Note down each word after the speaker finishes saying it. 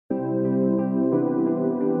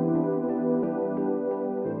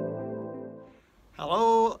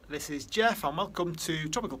this is Jeff and welcome to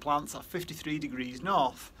Tropical Plants at 53 degrees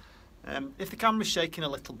north. If the camera's shaking a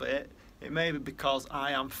little bit, it may be because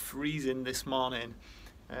I am freezing this morning.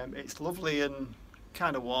 It's lovely and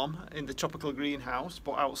kind of warm in the tropical greenhouse,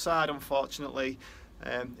 but outside unfortunately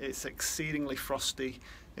it's exceedingly frosty.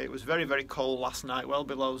 It was very, very cold last night, well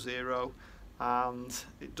below zero, and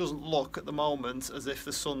it doesn't look at the moment as if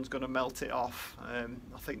the sun's going to melt it off. I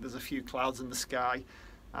think there's a few clouds in the sky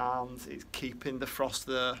and it's keeping the frost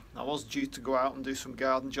there. I was due to go out and do some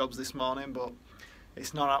garden jobs this morning, but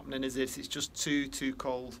it's not happening, is it? It's just too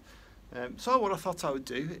cold. So what I thought I would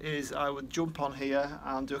do is I would jump on here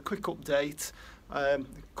and do a quick update. A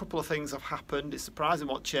couple of things have happened. It's surprising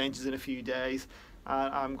what changes in a few days,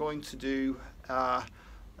 and I'm going to do a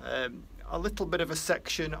little bit of a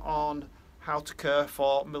section on how to care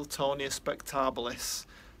for Miltonia Spectabilis.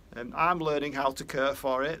 I'm learning how to care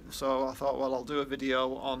for it, so I thought, well, I'll do a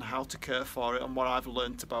video on how to care for it and what I've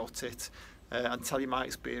learnt about it, and tell you my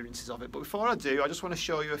experiences of it. But before I do, I just want to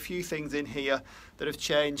show you a few things in here that have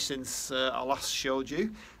changed since I last showed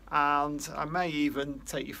you, and I may even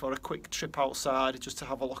take you for a quick trip outside just to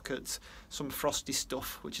have a look at some frosty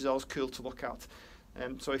stuff, which is always cool to look at.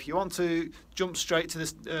 So if you want to jump straight to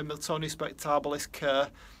this Miltonia Spectabilis care,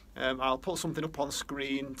 I'll put something up on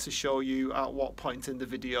screen to show you at what point in the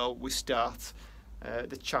video we start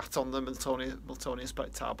the chat on the Miltonia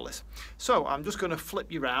Spectabilis. So I'm just going to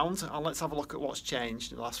flip you round and let's have a look at what's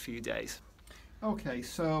changed in the last few days. Okay,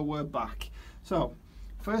 so we're back. So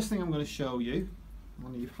first thing I'm going to show you,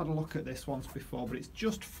 and you've had a look at this once before, but it's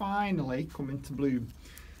just finally coming to bloom.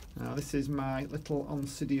 Now this is my little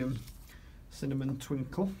Oncidium Cinnamon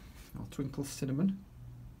Twinkle, or Twinkle Cinnamon.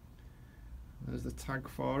 There's the tag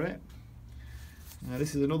for it.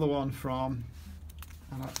 This is another one from,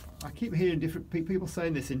 and I keep hearing different people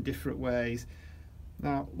saying this in different ways.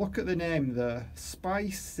 Now look at the name there,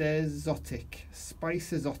 Spiceotic.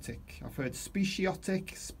 I've heard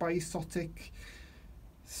speciotic, spiceotic,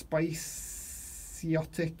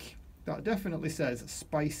 spiceotic. That definitely says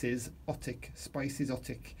spicesotic.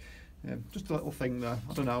 Just a little thing there.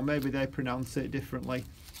 I don't know, maybe they pronounce it differently.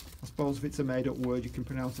 I suppose if it's a made up word you can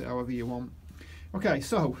pronounce it however you want. Okay,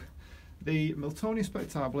 so the Miltonia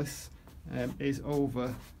Spectabilis is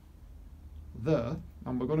over there,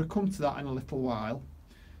 and we're going to come to that in a little while,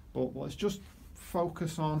 but let's just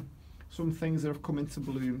focus on some things that have come into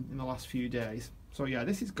bloom in the last few days. So yeah,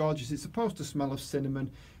 this is gorgeous. It's supposed to smell of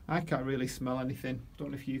cinnamon. I can't really smell anything.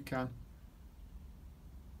 Don't know if you can.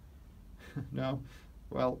 No?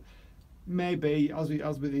 Well, maybe as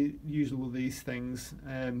with the usual with these things,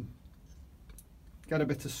 get a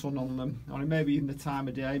bit of sun on them, or maybe even the time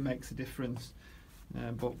of day makes a difference,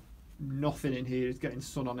 but nothing in here is getting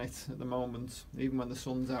sun on it at the moment. Even when the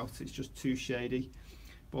sun's out, it's just too shady,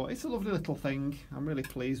 but it's a lovely little thing. I'm really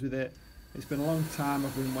pleased with it. It's been a long time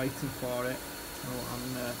I've been waiting for it.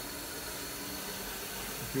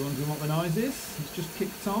 If you're wondering what the noise is, it's just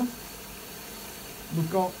kicked on.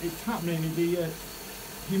 It's happening, the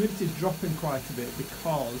humidity is dropping quite a bit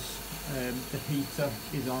because the heater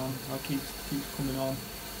is on, it keeps coming on,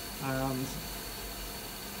 and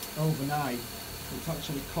overnight it's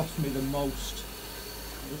actually cost me the most.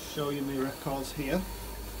 I'll just show you my records here.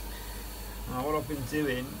 Now what I've been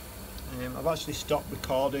doing, I've actually stopped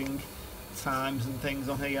recording times and things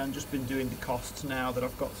on here and just been doing the costs now that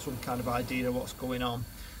I've got some kind of idea of what's going on.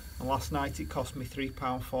 And last night it cost me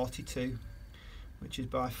 £3.42, which is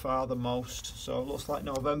by far the most. So it looks like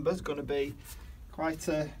November's going to be quite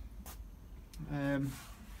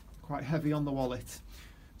heavy on the wallet.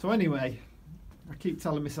 So anyway, I keep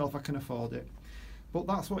telling myself I can afford it, but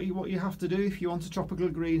that's what you have to do if you want a tropical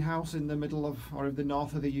greenhouse in the middle of, or in the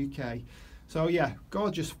north of the UK. So yeah,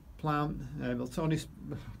 gorgeous plant. Miltonia,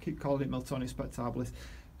 I keep calling it Miltonia Spectabilis.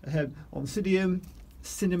 Oncidium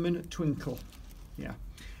Cinnamon Twinkle. Yeah.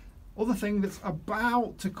 Other thing that's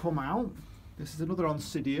about to come out. This is another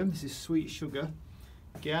Oncidium. This is Sweet Sugar.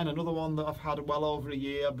 Again, another one that I've had well over a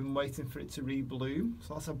year. I've been waiting for it to rebloom,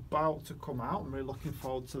 so that's about to come out. I'm really looking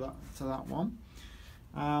forward to that one.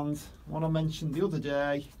 And one I mentioned the other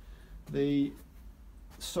day, the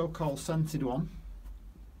so-called scented one.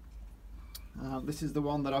 This is the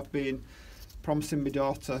one that I've been promising my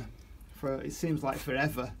daughter for, it seems like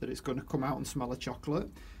forever, that it's going to come out and smell of chocolate.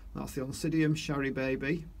 That's the Oncidium Sharry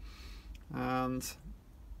Baby. And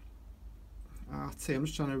RT, I'm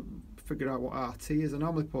just trying to figure out what RT is. I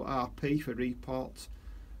normally put RP for repot.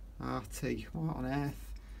 RT, what on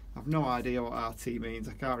earth? I've no idea what RT means,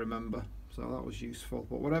 I can't remember, so that was useful.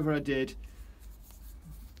 But whatever I did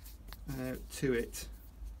to it,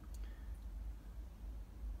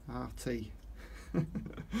 RT.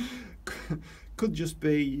 Could just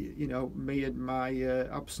be, you know, me and my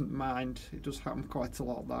absent mind. It does happen quite a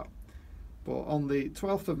lot, that. But on the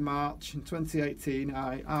 12th of March in 2018,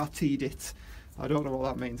 I RT'd it. I don't know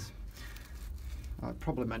what that means. I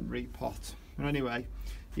probably meant repot. But anyway,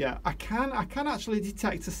 yeah, I can actually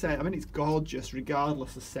detect a scent. I mean, it's gorgeous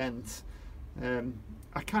regardless of scent.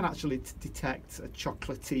 I can actually detect a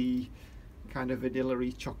chocolatey, kind of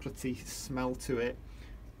vanilla-y, chocolatey smell to it.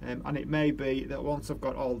 And it may be that once I've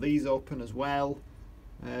got all these open as well,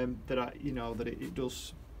 that it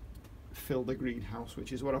does fill the greenhouse,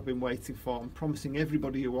 which is what I've been waiting for. I'm promising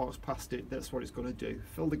everybody who walks past it that's what it's going to do,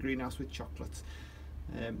 fill the greenhouse with chocolate.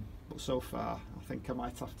 But so far I think I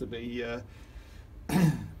might have to be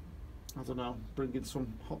I don't know, bringing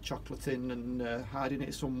some hot chocolate in and hiding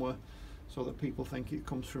it somewhere so that people think it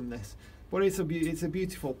comes from this. But it's a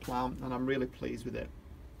beautiful plant and I'm really pleased with it.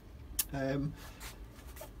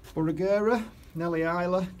 Borragera, Nellie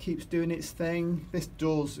Isla keeps doing its thing. This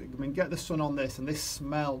does, I mean, get the sun on this, and this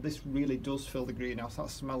smell, this really does fill the greenhouse. That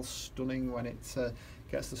smells stunning when it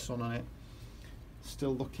gets the sun on it.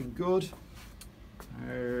 Still looking good.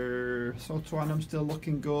 Sotoanum still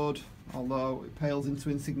looking good, although it pales into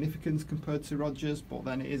insignificance compared to Rogers, but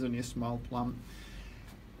then it is only a small plant.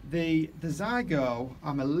 The Zygo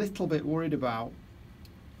I'm a little bit worried about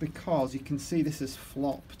because you can see this has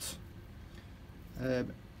flopped.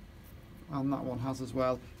 And that one has as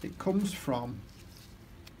well. It comes from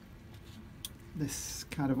this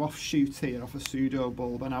kind of offshoot here off a pseudo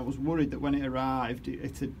bulb, and I was worried that when it arrived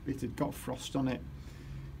it had got frost on it.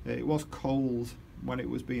 It was cold when it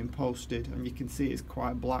was being posted, and you can see it's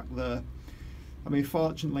quite black there. I mean,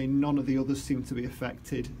 fortunately none of the others seem to be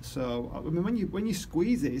affected, so I mean when you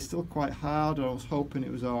squeeze it, it's still quite hard. I was hoping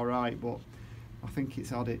it was alright, but I think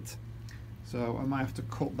it's had it, so I might have to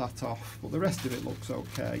cut that off, but the rest of it looks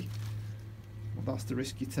okay. Well, that's the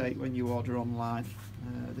risk you take when you order online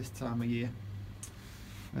this time of year.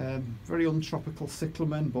 Very untropical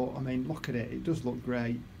cyclamen, but I mean, look at it, it does look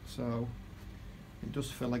great, so it does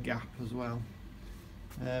fill a gap as well.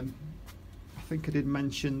 I think I did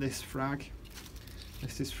mention this frag.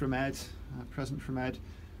 This is from Ed, present from Ed.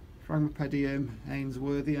 Phragmipedium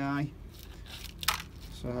Ainsworthii.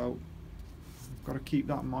 So I've got to keep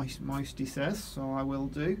that moist, he says, so I will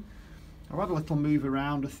do. I've had a little move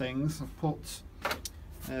around of things. I've put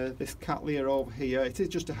this Cattleya over here. It is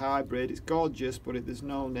just a hybrid. It's gorgeous, but there's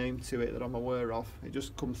no name to it that I'm aware of. It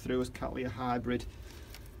just comes through as Cattleya hybrid.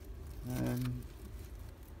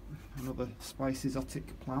 Another spicy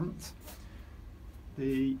exotic plant.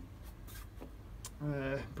 The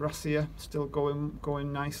Brassia still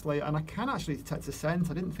going nicely, and I can actually detect a scent.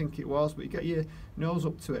 I didn't think it was, but you get your nose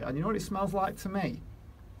up to it, and you know what it smells like to me?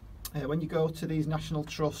 When you go to these National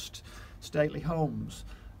Trust stately homes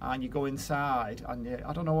and you go inside, and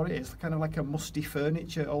I don't know what it is, kind of like a musty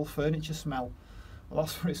furniture, old furniture smell. Well,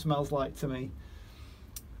 that's what it smells like to me.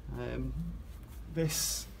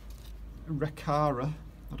 This Recara,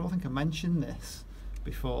 I don't think I mentioned this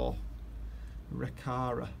before.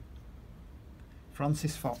 Recara,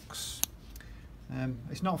 Francis Fox.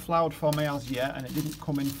 It's not flowered for me as yet, and it didn't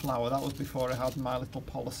come in flower. That was before I had my little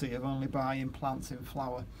policy of only buying plants in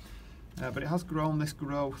flower. But it has grown this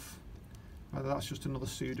growth. Whether that's just another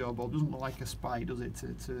pseudo bulb, doesn't look like a spike, does it,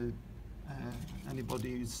 to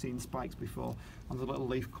anybody who's seen spikes before. And there's a little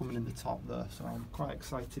leaf coming in the top there, so I'm quite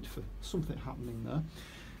excited for something happening there.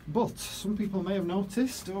 But some people may have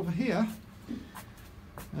noticed over here,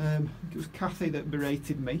 I think it was Kathy that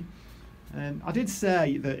berated me. I did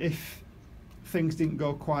say that if things didn't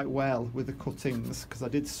go quite well with the cuttings, because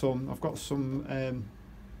I've got some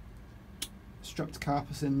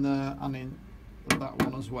Streptocarpus in there and in that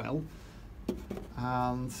one as well,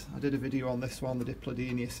 and I did a video on this one, the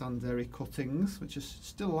Diplodenia sanderi cuttings, which is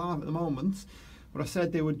still alive at the moment, but I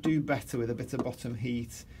said they would do better with a bit of bottom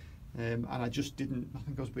heat, and I just didn't. I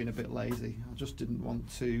think I was being a bit lazy. I just didn't want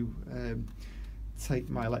to take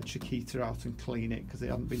my electric heater out and clean it because it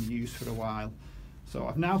hadn't been used for a while. So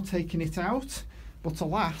I've now taken it out, but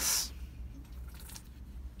alas,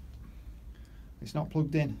 it's not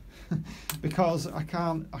plugged in because I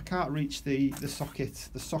can't reach the socket.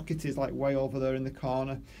 The socket is like way over there in the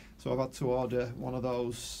corner, so I've had to order one of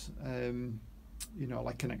those, you know,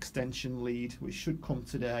 like an extension lead, which should come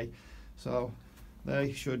today. So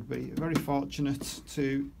they should be very fortunate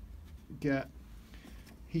to get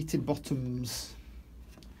heated bottoms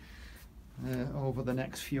over the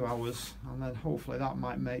next few hours, and then hopefully that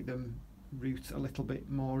might make them root a little bit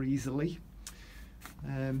more easily.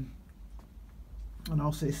 And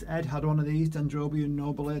also Ed had one of these, Dendrobium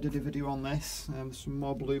nobile. I did a video on this, some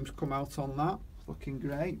more blooms come out on that, looking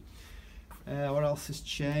great. What else has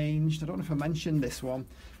changed? I don't know if I mentioned this one.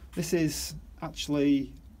 This is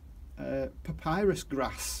actually papyrus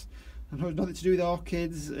grass. I know it's nothing to do with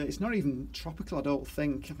orchids. It's not even tropical, I don't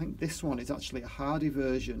think. I think this one is actually a hardy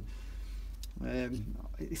version.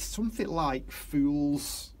 It's something like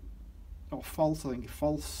false papyrus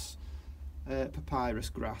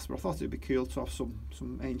grass, but I thought it would be cool to have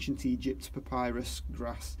some ancient Egypt papyrus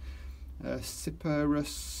grass.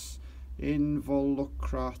 Cyperus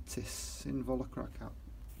involucratus.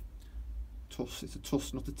 It's a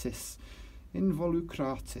tuss, not a tis.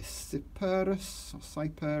 Involucratus.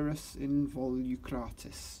 Cyperus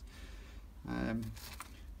involucratus.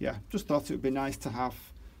 Yeah, just thought it would be nice to have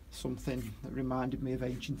something that reminded me of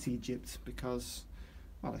ancient Egypt because,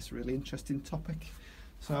 well, it's a really interesting topic.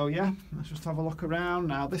 So yeah, let's just have a look around.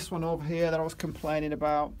 Now this one over here that I was complaining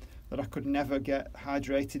about, that I could never get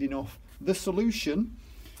hydrated enough. The solution,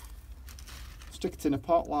 stick it in a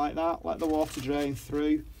pot like that, let the water drain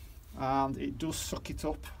through, and it does suck it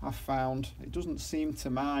up. I've found it doesn't seem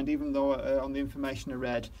to mind, even though on the information I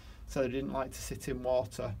read said it didn't like to sit in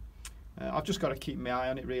water. I've just got to keep my eye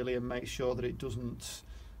on it really and make sure that it doesn't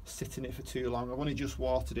sit in it for too long. I've only just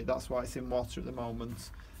watered it, that's why it's in water at the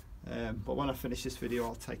moment. But when I finish this video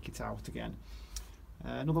I'll take it out again.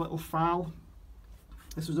 Another little fowl.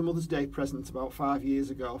 This was a Mother's Day present about 5 years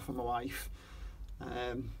ago for my wife.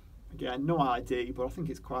 Again, no ID, but I think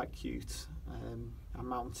it's quite cute. I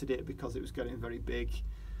mounted it because it was getting very big.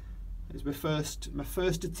 It was my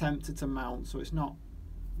first attempt at a mount, so it's not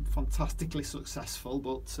fantastically successful,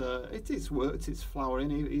 but it's worked. It's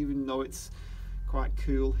flowering, even though it's quite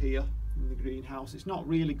cool here in the greenhouse. It's not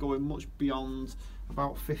really going much beyond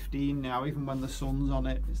about 15 now, even when the sun's on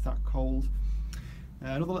it. It's that cold.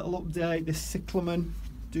 Another little update, this cyclamen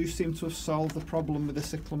do seem to have solved the problem with the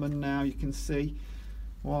cyclamen now. You can see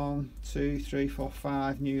 1, 2, 3, 4,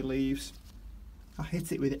 5 new leaves. I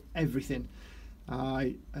hit it with everything.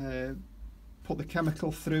 I put the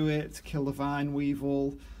chemical through it to kill the vine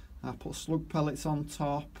weevil. I put slug pellets on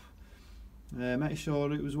top. Make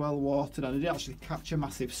sure it was well watered, and I did actually catch a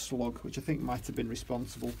massive slug, which I think might have been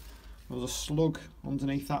responsible. There was a slug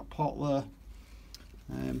underneath that pot there.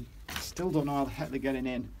 Still don't know how the heck they're getting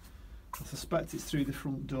in. I suspect it's through the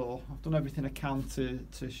front door. I've done everything I can to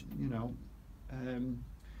you know,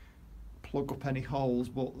 plug up any holes,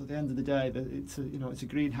 but at the end of the day, it's a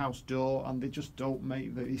greenhouse door, and they just don't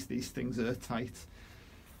make these things airtight.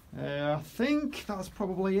 I think that's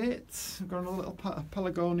probably it. I've got a little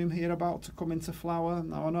pelargonium here about to come into flower.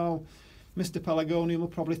 Now I know Mr. Pelargonium will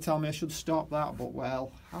probably tell me I should stop that, but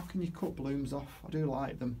well, how can you cut blooms off? I do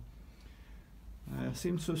like them. I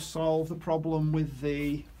seem to have solved the problem with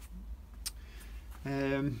the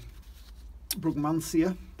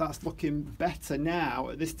Brugmansia. That's looking better now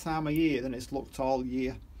at this time of year than it's looked all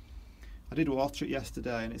year. I did water it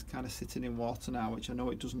yesterday and it's kind of sitting in water now, which I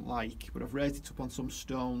know it doesn't like, but I've raised it up on some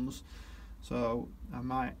stones, so I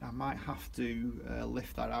might have to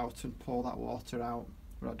lift that out and pour that water out.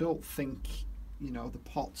 But I don't think, you know, the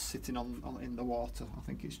pot's sitting in the water. I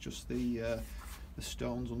think it's just the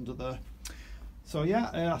stones under there. So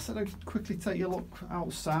yeah, I said I'd quickly take you a look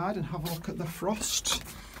outside and have a look at the frost.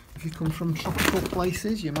 If you come from tropical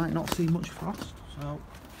places, you might not see much frost. So,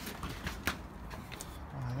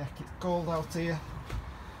 heck, it's cold out here.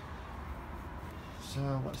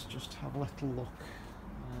 So let's just have a little look.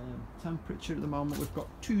 Temperature at the moment, we've got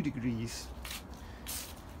 2 degrees.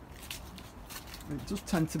 It does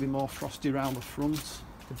tend to be more frosty around the front.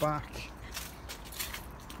 The back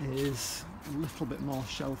is a little bit more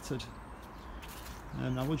sheltered.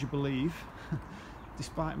 Now, would you believe,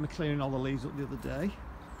 despite me clearing all the leaves up the other day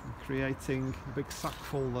and creating a big sack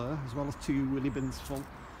full there, as well as 2 willy bins full,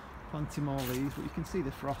 plenty more leaves, but you can see the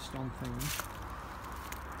frost on things.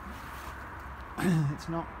 It's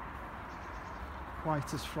not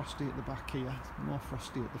quite as frosty at the back here, it's more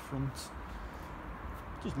frosty at the front.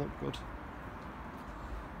 It does look good.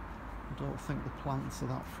 I don't think the plants are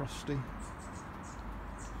that frosty.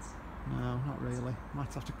 No, not really.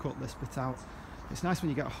 Might have to cut this bit out. It's nice when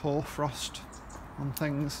you get a hoarfrost on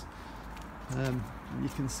things, and you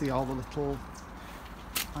can see all the little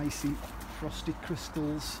icy frosty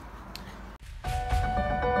crystals.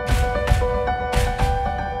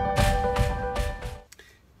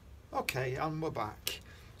 Okay, and we're back.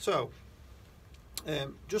 So,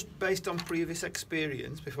 just based on previous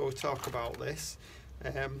experience, before we talk about this,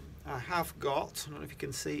 I have got, I don't know if you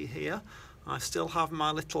can see here, I still have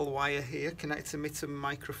my little wire here connected me to my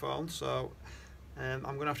microphone, so I'm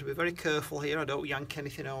going to have to be very careful here I don't yank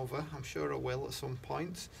anything over. I'm sure I will at some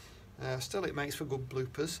point. Still, it makes for good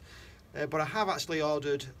bloopers. But I have actually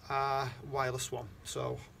ordered a wireless one,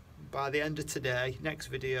 so by the end of today, next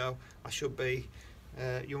video, I should be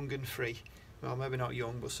young and free. Well, maybe not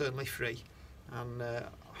young, but certainly free, and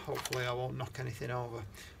hopefully I won't knock anything over.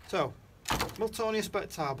 So, Miltonia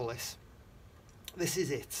Spectabilis, this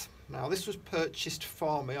is it. Now, this was purchased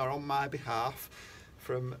for me, or on my behalf,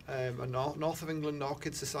 from a North of England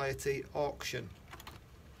Orchid Society auction.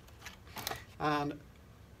 And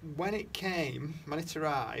when it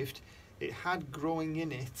arrived, it had growing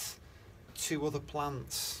in it 2 other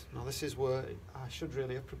plants. Now, this is where I should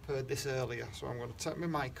really have prepared this earlier, so I'm going to take my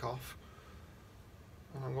mic off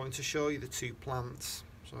and I'm going to show you the 2 plants.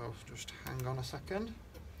 So just hang on a second.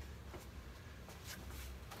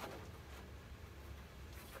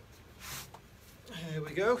 Here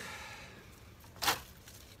we go.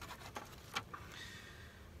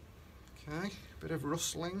 Okay, bit of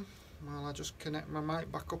rustling while I just connect my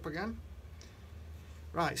mic back up again.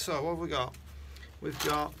 Right, so what have we got? We've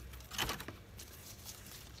got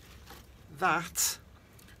that,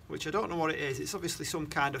 which I don't know what it is. It's obviously some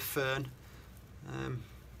kind of fern.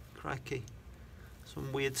 Crikey,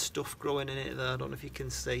 some weird stuff growing in it there. I don't know if you can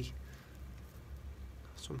see.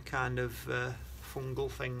 Some kind of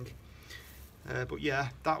fungal thing. But yeah,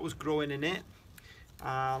 that was growing in it.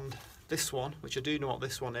 And this one, which I do know what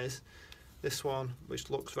this one is, this one, which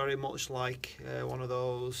looks very much like one of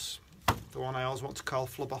those, the one I always want to call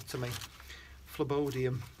phlebotomy,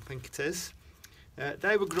 Phlebodium, I think it is.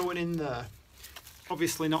 They were growing in there,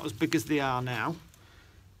 obviously not as big as they are now.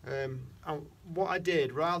 And what I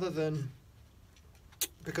did, rather than,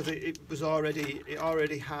 because it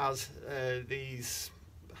already has these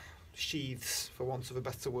sheaths, for want of a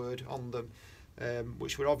better word, on them,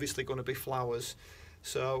 which were obviously going to be flowers.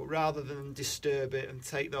 So rather than disturb it and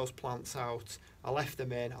take those plants out, I left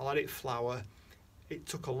them in, I let it flower. It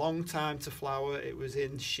took a long time to flower. It was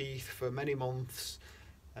in sheath for many months.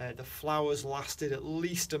 The flowers lasted at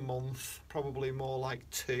least a month, probably more like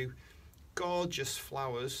 2. Gorgeous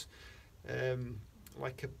flowers,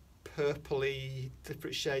 like a purpley,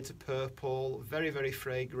 different shades of purple, very, very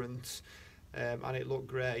fragrant, and it looked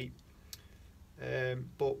great.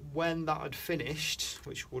 But when that had finished,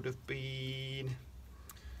 which would have been,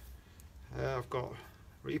 I've got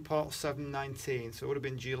report 7/19, so it would have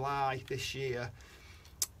been July this year,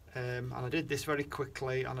 and I did this very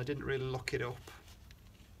quickly and I didn't really look it up.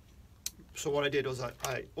 So what I did was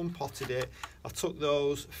I unpotted it, I took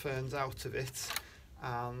those ferns out of it,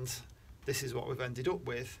 and this is what we've ended up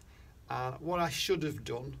with. And what I should have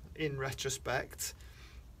done in retrospect,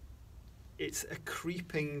 it's a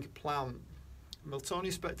creeping plant.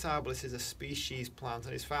 Miltonia Spectabilis is a species plant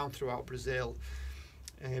and it's found throughout Brazil.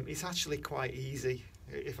 It's actually quite easy.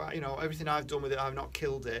 If I, everything I've done with it, I've not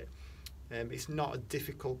killed it. It's not a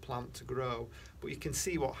difficult plant to grow, but you can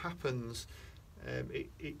see what happens.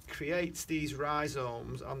 It creates these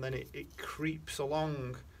rhizomes, and then it creeps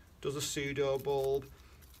along, does a pseudo bulb,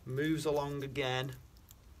 moves along again.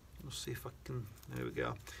 Let's see if I can, there we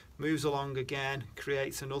go. Moves along again,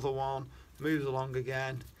 creates another one, moves along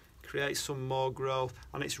again, creates some more growth,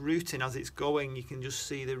 and it's rooting as it's going. You can just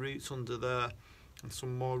see the roots under there and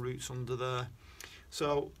some more roots under there.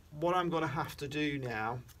 So what I'm going to have to do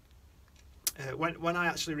now, when I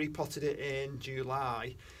actually repotted it in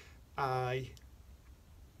July,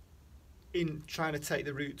 in trying to take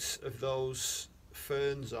the roots of those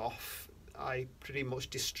ferns off, I pretty much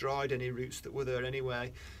destroyed any roots that were there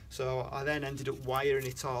anyway. So I then ended up wiring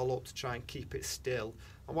it all up to try and keep it still.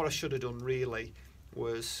 And what I should have done really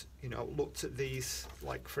was, looked at these,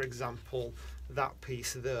 like for example, that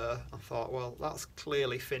piece there, and thought, well, that's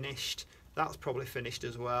clearly finished. That's probably finished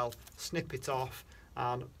as well. Snip it off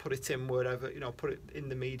and put it in wherever, put it in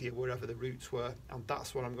the media wherever the roots were. And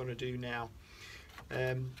that's what I'm going to do now.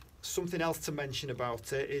 Something else to mention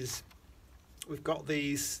about it is we've got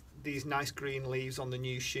these nice green leaves on the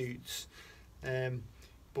new shoots,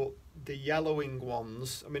 but the yellowing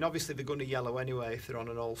ones, I mean obviously they're going to yellow anyway if they're on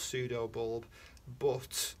an old pseudo bulb,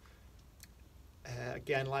 but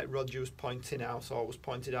again, like Roger was pointing out, or was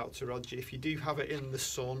pointed out to Roger, if you do have it in the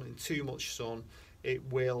sun, in too much sun, they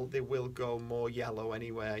will go more yellow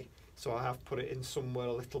anyway. So I have put it in somewhere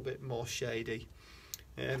a little bit more shady.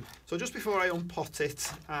 So just before I unpot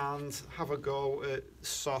it and have a go at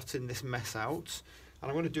sorting this mess out, and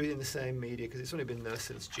I'm going to do it in the same media because it's only been there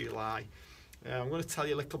since July, I'm going to tell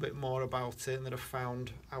you a little bit more about it and that I've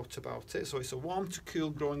found out about it. So it's a warm to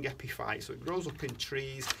cool growing epiphyte, so it grows up in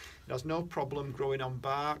trees. It has no problem growing on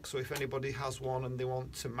bark, so if anybody has one and they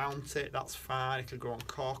want to mount it, that's fine. It'll grow on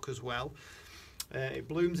cork as well. It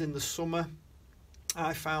blooms in the summer.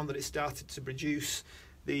 I found that it started to produce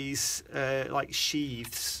these like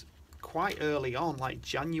sheaths quite early on, like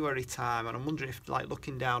January time, and I'm wondering if, like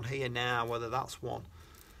looking down here now, whether that's one.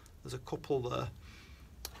 There's a couple there,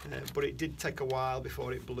 but it did take a while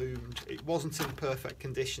before it bloomed. It wasn't in perfect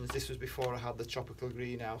conditions. This was before I had the tropical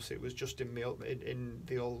greenhouse. It was just in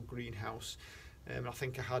the old greenhouse. I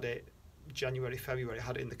think I had it January, February. I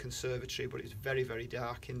had it in the conservatory, but it's very, very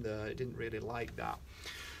dark in there. I didn't really like that.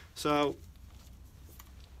 So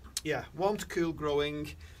yeah, warm to cool growing.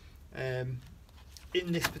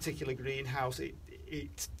 In this particular greenhouse,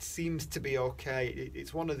 it seems to be okay.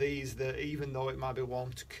 It's one of these that, even though it might be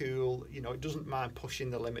warm to cool, you know, it doesn't mind pushing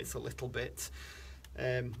the limits a little bit.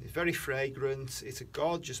 It's very fragrant. It's a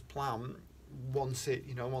gorgeous plant once it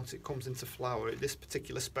comes into flower. This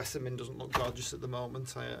particular specimen doesn't look gorgeous at the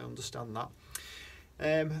moment. I understand that.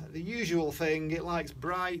 The usual thing, it likes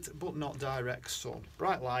bright but not direct sun.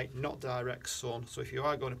 Bright light, not direct sun. So if you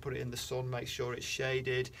are going to put it in the sun, make sure it's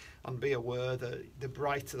shaded, and be aware that the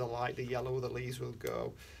brighter the light, the yellower the leaves will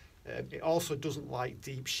go. It also doesn't like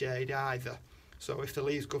deep shade either. So if the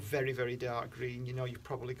leaves go very, very dark green, you know you've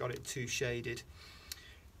probably got it too shaded.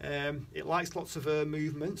 It likes lots of air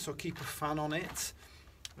movement, so keep a fan on it.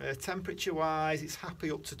 Temperature wise, it's happy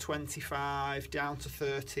up to 25, down to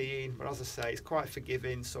 13, but as I say, it's quite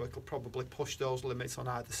forgiving, so it'll probably push those limits on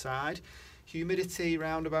either side. Humidity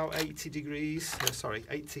around about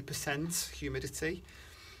 80% humidity.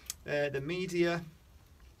 The media,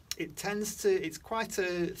 it's quite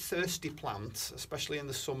a thirsty plant, especially in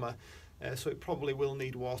the summer, so it probably will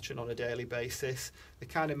need watering on a daily basis. The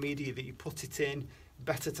kind of media that you put it in,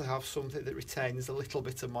 better to have something that retains a little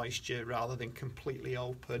bit of moisture rather than completely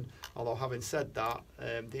open. Although having said that,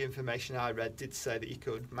 the information I read did say that you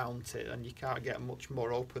could mount it, and you can't get much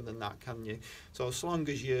more open than that, can you? So as long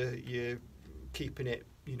as you're keeping it,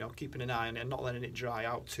 you know, keeping an eye on it and not letting it dry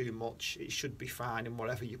out too much, it should be fine in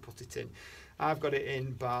whatever you put it in. I've got it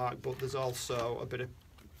in bark, but there's also a bit of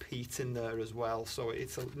peat in there as well, so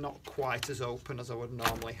it's not quite as open as I would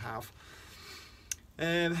normally have.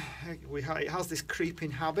 It has this creeping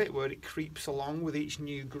habit where it creeps along with each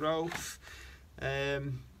new growth.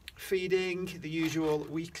 Feeding, the usual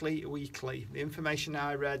weekly. The information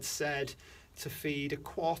I read said to feed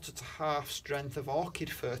 1/4 to half strength of orchid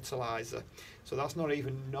fertilizer. So that's not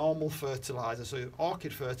even normal fertilizer. So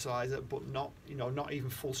orchid fertilizer, but not even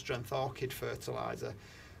full strength orchid fertilizer.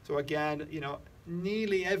 So again, you know,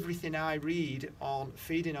 nearly everything I read on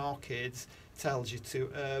feeding orchids tells you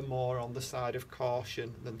to err more on the side of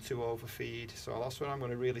caution than to overfeed. So that's what I'm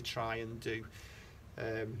going to really try and do.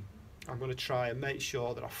 I'm going to try and make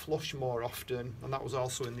sure that I flush more often, and that was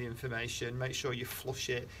also in the information. Make sure you flush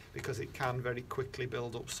it, because it can very quickly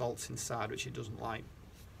build up salts inside, which it doesn't like.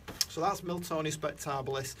 So that's Miltonia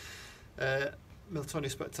Spectabilis.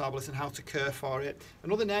 Miltonia Spectabilis and how to care for it.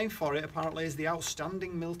 Another name for it apparently is the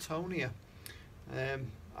outstanding Miltonia.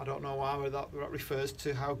 I don't know why that refers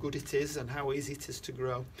to how good it is and how easy it is to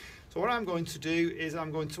grow. So what I'm going to do is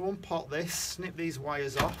I'm going to unpot this, snip these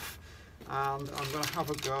wires off, and I'm going to have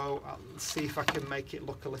a go and see if I can make it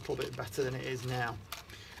look a little bit better than it is now.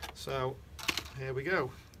 So here we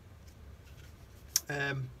go.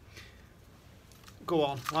 Go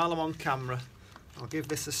on, while I'm on camera, I'll give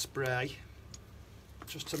this a spray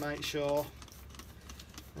just to make sure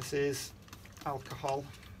this is alcohol.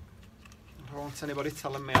 I don't want anybody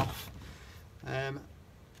telling me off. And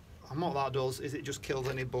what that does is it just kills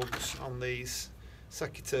any bugs on these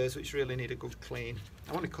secateurs, which really need a good clean.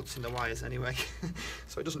 I'm only cutting the wires anyway,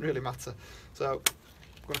 so it doesn't really matter. So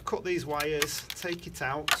I'm going to cut these wires, take it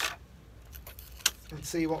out, and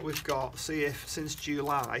see what we've got. See if since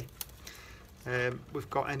July we've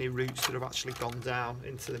got any roots that have actually gone down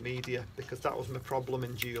into the media, because that was my problem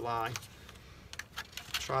in July.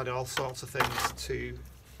 Tried all sorts of things to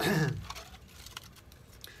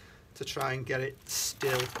try and get it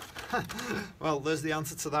still. Well, there's the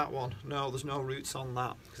answer to that one. No, there's no roots on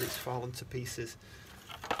that because it's fallen to pieces.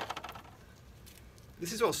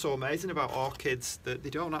 This is what's so amazing about orchids, that they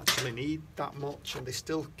don't actually need that much and they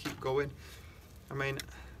still keep going. I mean,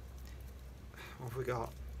 what have we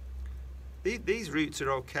got? These roots are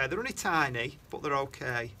okay. They're only tiny, but they're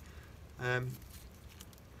okay.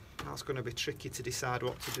 That's going to be tricky to decide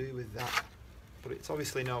what to do with that, but it's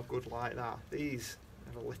obviously no good like that. These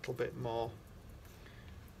have a little bit more.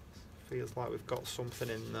 Feels like we've got something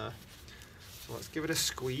in there. So let's give it a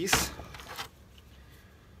squeeze.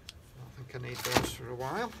 I think I need those for a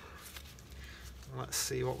while. Let's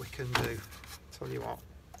see what we can do. Tell you what,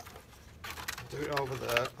 I'll do it over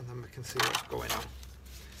there and then we can see what's going on.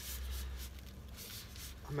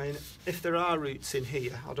 I mean, if there are roots in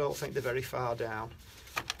here, I don't think they're very far down.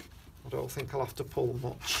 I don't think I'll have to pull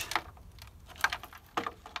much.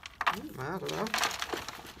 I don't know.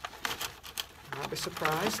 Might be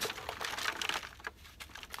surprised.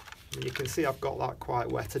 And you can see I've got that quite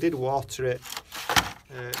wet. I did water it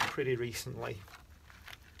pretty recently.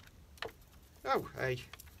 Oh, hey.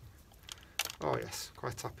 Oh yes,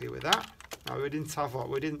 quite happy with that. Now we didn't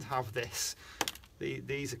have this.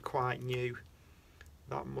 These are quite new.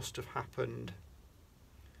 That must have happened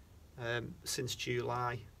since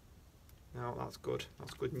July. No, that's good.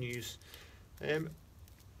 That's good news. I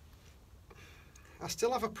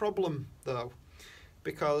still have a problem though,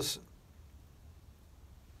 because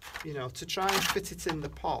you know, to try and fit it in the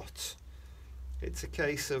pot, it's a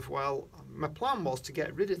case of, well, my plan was to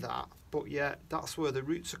get rid of that, but yet that's where the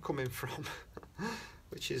roots are coming from,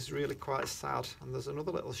 which is really quite sad. And there's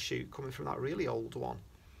another little shoot coming from that really old one.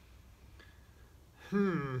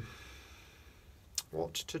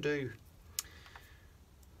 What to do?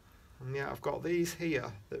 And yeah, I've got these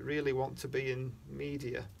here that really want to be in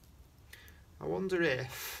media. I wonder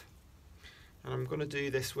if, and I'm going to do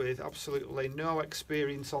this with absolutely no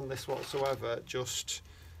experience on this whatsoever, just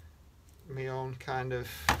my own kind of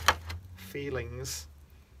feelings.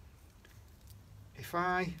 If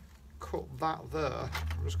I cut that there,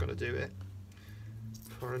 I'm just going to do it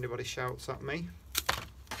before anybody shouts at me.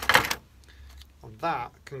 And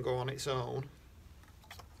that can go on its own.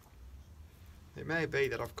 It may be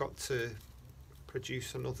that I've got to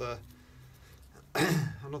produce another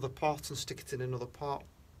another pot and stick it in another pot.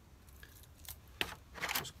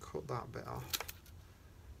 Just cut that bit off.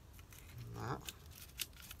 And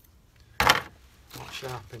that. Not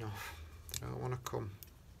sharp enough. I don't want to come.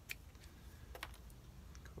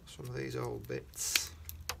 Got some of these old bits.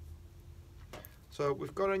 So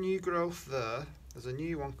we've got a new growth there. There's a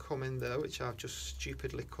new one coming there which I've just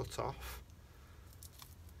stupidly cut off.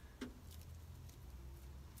 I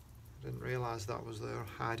didn't realise that was there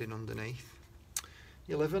hiding underneath.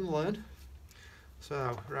 You live and learn.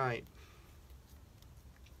 So, right.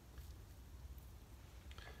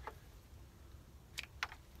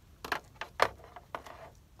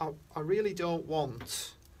 I really don't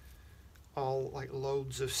want all like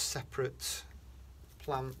loads of separate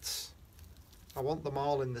plants. I want them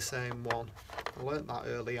all in the same one. I learnt that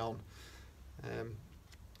early on.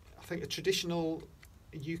 I think a traditional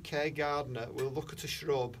UK gardener will look at a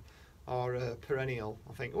shrub or a perennial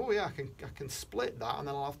and think, oh yeah, I can split that and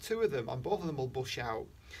then I'll have two of them and both of them will bush out.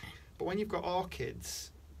 But when you've got orchids,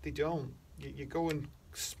 they don't. You go and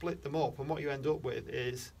split them up and what you end up with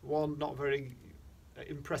is one not very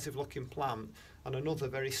impressive looking plant and another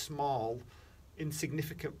very small,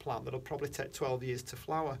 insignificant plant that'll probably take 12 years to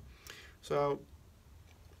flower. So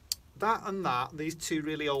that and that, these two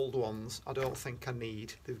really old ones, I don't think I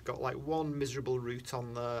need. They've got like one miserable root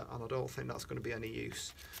on there and I don't think that's going to be any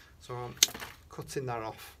use. So I'm cutting that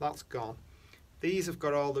off. That's gone. These have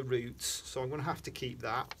got all the roots, so I'm going to have to keep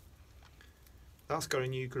that. That's got a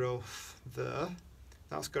new growth there.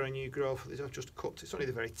 That's got a new growth. I've just cut. It's only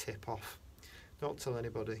the very tip off. Don't tell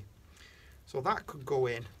anybody. So that could go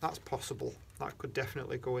in. That's possible. That could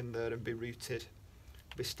definitely go in there and be rooted,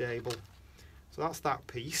 be stable. So that's that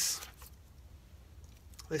piece.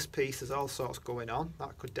 This piece has all sorts going on.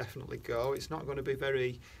 That could definitely go. It's not going to be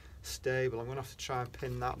very stable. I'm going to have to try and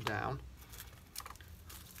pin that down.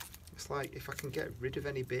 It's like if I can get rid of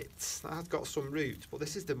any bits. That has got some roots, but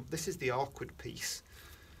this is the awkward piece.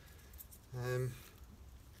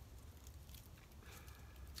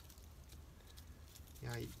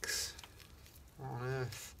 Yikes! What on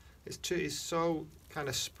earth? It's so kind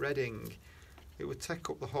of spreading. It would take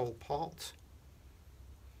up the whole pot.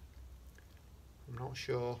 I'm not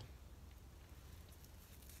sure.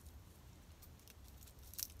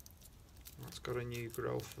 That's got a new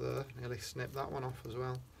growth there. Nearly snipped that one off as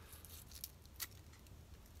well.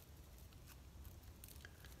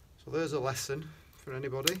 So there's a lesson for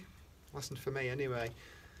anybody. Lesson for me anyway.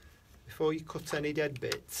 Before you cut any dead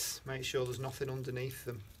bits, make sure there's nothing underneath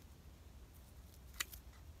them.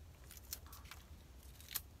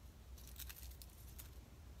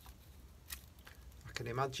 I can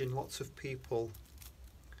imagine lots of people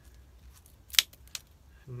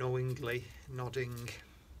knowingly nodding.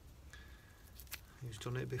 Who's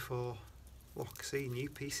done it before? Look, see, new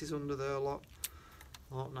pieces under there, a lot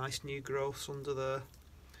nice new growths under there.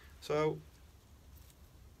 So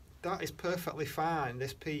that is perfectly fine,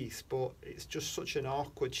 this piece, but it's just such an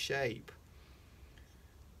awkward shape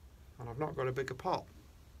and I've not got a bigger pot.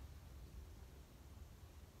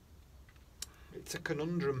 It's a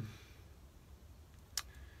conundrum.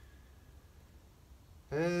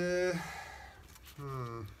 I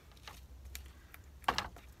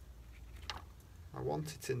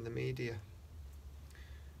want it in the media.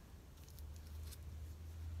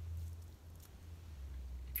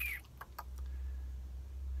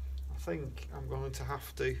 think I'm going to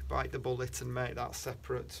have to bite the bullet and make that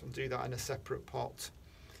separate and do that in a separate pot.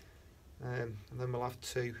 And then we'll have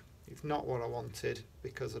two. It's not what I wanted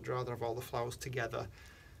because I'd rather have all the flowers together,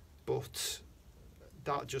 but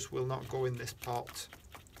that just will not go in this pot.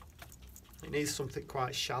 It needs something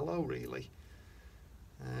quite shallow, really.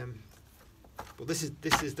 But this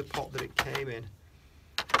is the pot that it came in.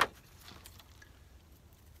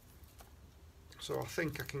 So I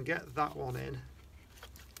think I can get that one in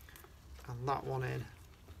and that one in,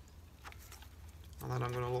 and then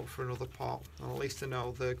I'm going to look for another pot, and at least I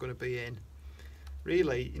know they're going to be in.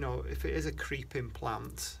 Really, you know, if it is a creeping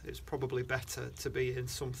plant, it's probably better to be in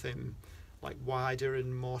something like wider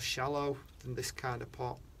and more shallow than this kind of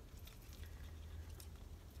pot.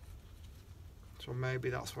 So maybe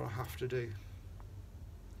that's what I have to do.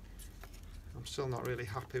 I'm still not really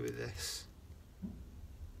happy with this.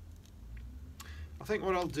 I think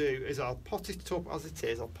what I'll do is I'll pot it up as it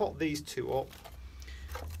is. I'll pot these two up.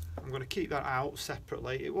 I'm going to keep that out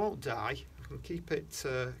separately. It won't die. I can keep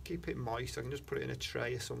it moist. I can just put it in a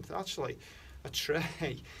tray or something. Actually, a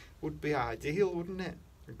tray would be ideal, wouldn't it?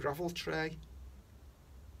 A gravel tray.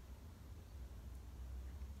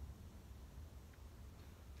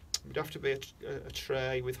 It'd have to be a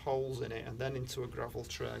tray with holes in it and then into a gravel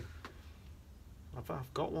tray.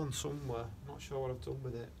 I've got one somewhere. I'm not sure what I've done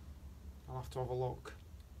with it. I'll have to have a look.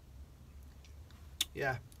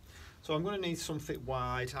 Yeah, so I'm going to need something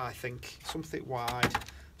wide, I think. Something wide,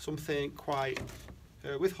 something quite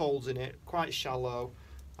with holes in it, quite shallow,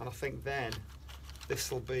 and I think then this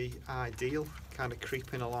will be ideal, kind of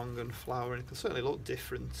creeping along and flowering. It can certainly look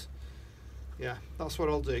different. Yeah, that's what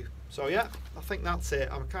I'll do. So yeah, I think that's it.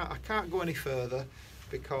 I can't go any further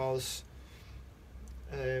because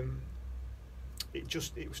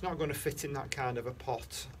it's not going to fit in that kind of a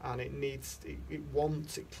pot, and it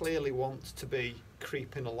clearly wants to be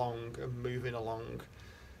creeping along and moving along.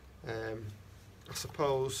 I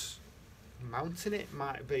suppose mounting it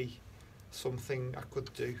might be something I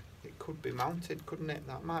could do. It could be mounted, couldn't it?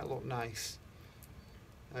 That might look nice.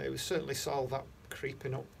 It would certainly solve that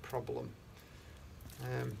creeping up problem.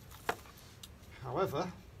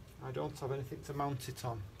 However, I don't have anything to mount it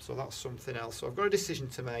on, so that's something else. So I've got a decision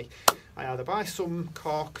to make. I either buy some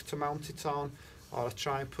cork to mount it on, or I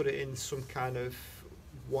try and put it in some kind of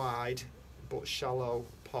wide but shallow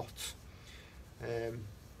pot. And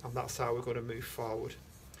that's how we're going to move forward.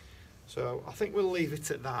 So I think we'll leave it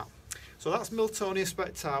at that. So that's Miltonia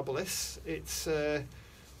Spectabilis. It's an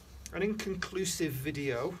inconclusive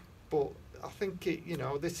video, but I think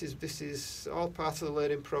this is all part of the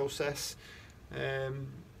learning process.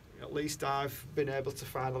 At least I've been able to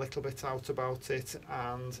find a little bit out about it,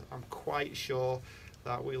 and I'm quite sure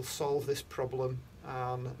that we'll solve this problem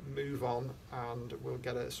and move on, and we'll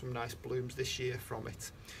get some nice blooms this year from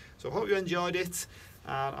it. So I hope you enjoyed it,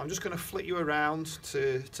 and I'm just going to flick you around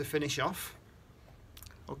to finish off.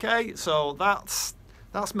 Okay, so that's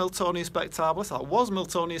Miltonia Spectabilis. That was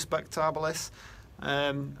Miltonia Spectabilis.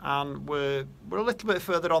 And we're a little bit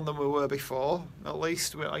further on than we were before. At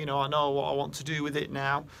least I know what I want to do with it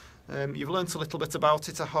now. You've learnt a little bit about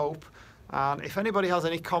it, I hope. And if anybody has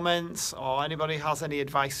any comments or anybody has any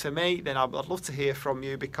advice for me, then I'd love to hear from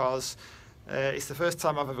you, because it's the first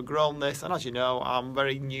time I've ever grown this, and as you know, I'm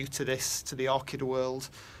very new to the orchid world.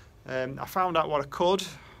 I found out what I could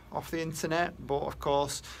off the internet, but of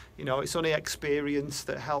course, it's only experience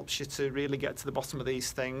that helps you to really get to the bottom of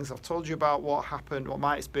these things. I've told you about what happened, what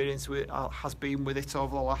my experience has been with it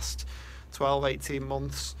over the last 12-18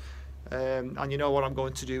 months, and you know what I'm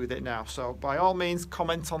going to do with it now. So by all means,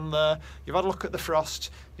 comment on there. You've had a look at the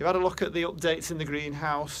frost, you've had a look at the updates in the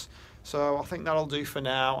greenhouse, so I think that'll do for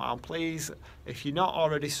now. And please, if you're not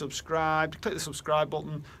already subscribed, click the subscribe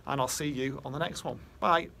button, and I'll see you on the next one.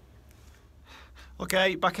 Bye.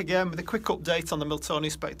 Okay, back again with a quick update on the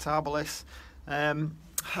Miltonia Spectabilis.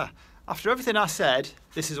 After everything I said,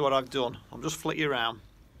 this is what I've done. I'll just flick you around.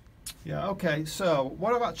 Yeah, okay, so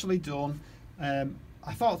what I've actually done,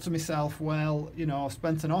 I thought to myself, well, I've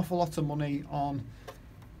spent an awful lot of money on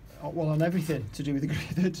everything to do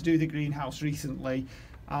with the greenhouse recently,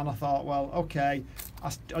 and I thought, well, okay,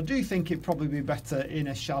 I do think it'd probably be better in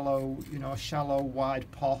a shallow,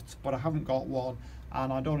 wide pot, but I haven't got one,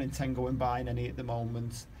 and I don't intend going buying any at the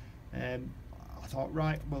moment. I thought,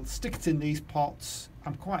 right, well, stick it in these pots.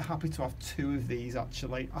 I'm quite happy to have two of these,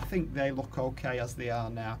 actually. I think they look okay as they are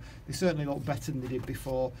now. They certainly look better than they did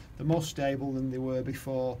before. They're more stable than they were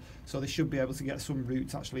before, so they should be able to get some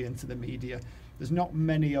roots actually into the media. There's not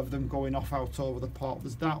many of them going off out over the pot.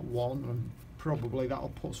 There's that one, and probably that'll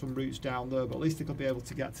put some roots down there, but at least they could be able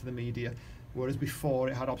to get to the media. whereas before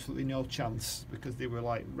it had absolutely no chance because they were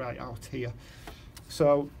like right out here.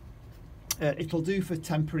 So it'll do for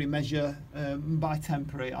temporary measure. By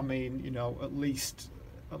temporary I mean, you know, at least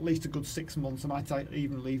a good 6 months. I might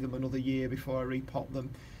even leave them another year before I repot them,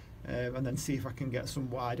 and then see if I can get some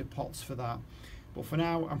wider pots for that. But for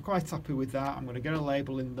now, I'm quite happy with that. I'm going to get a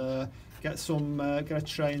label in there, get a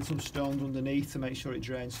tray and some stones underneath to make sure it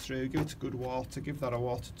drains through, give it a good water, give that a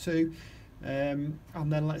water too, and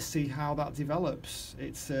then let's see how that develops.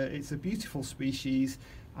 It's a beautiful species,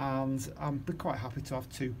 and I'm quite happy to have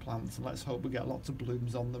 2 plants, and let's hope we get lots of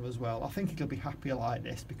blooms on them as well. I think it'll be happier like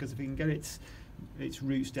this, because if we can get its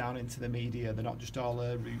roots down into the media, they're not just all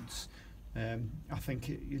roots, I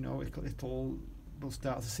think we'll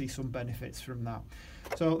start to see some benefits from that.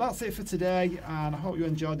 So that's it for today, and I hope you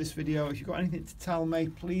enjoyed this video. If you've got anything to tell me,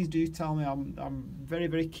 please do tell me. I'm very,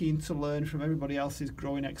 very keen to learn from everybody else's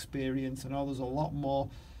growing experience. I know there's a lot more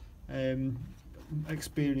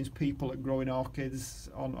experienced people at growing orchids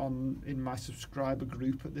in my subscriber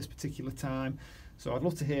group at this particular time. So I'd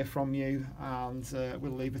love to hear from you, and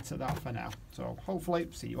we'll leave it at that for now. So hopefully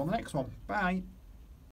see you on the next one. Bye.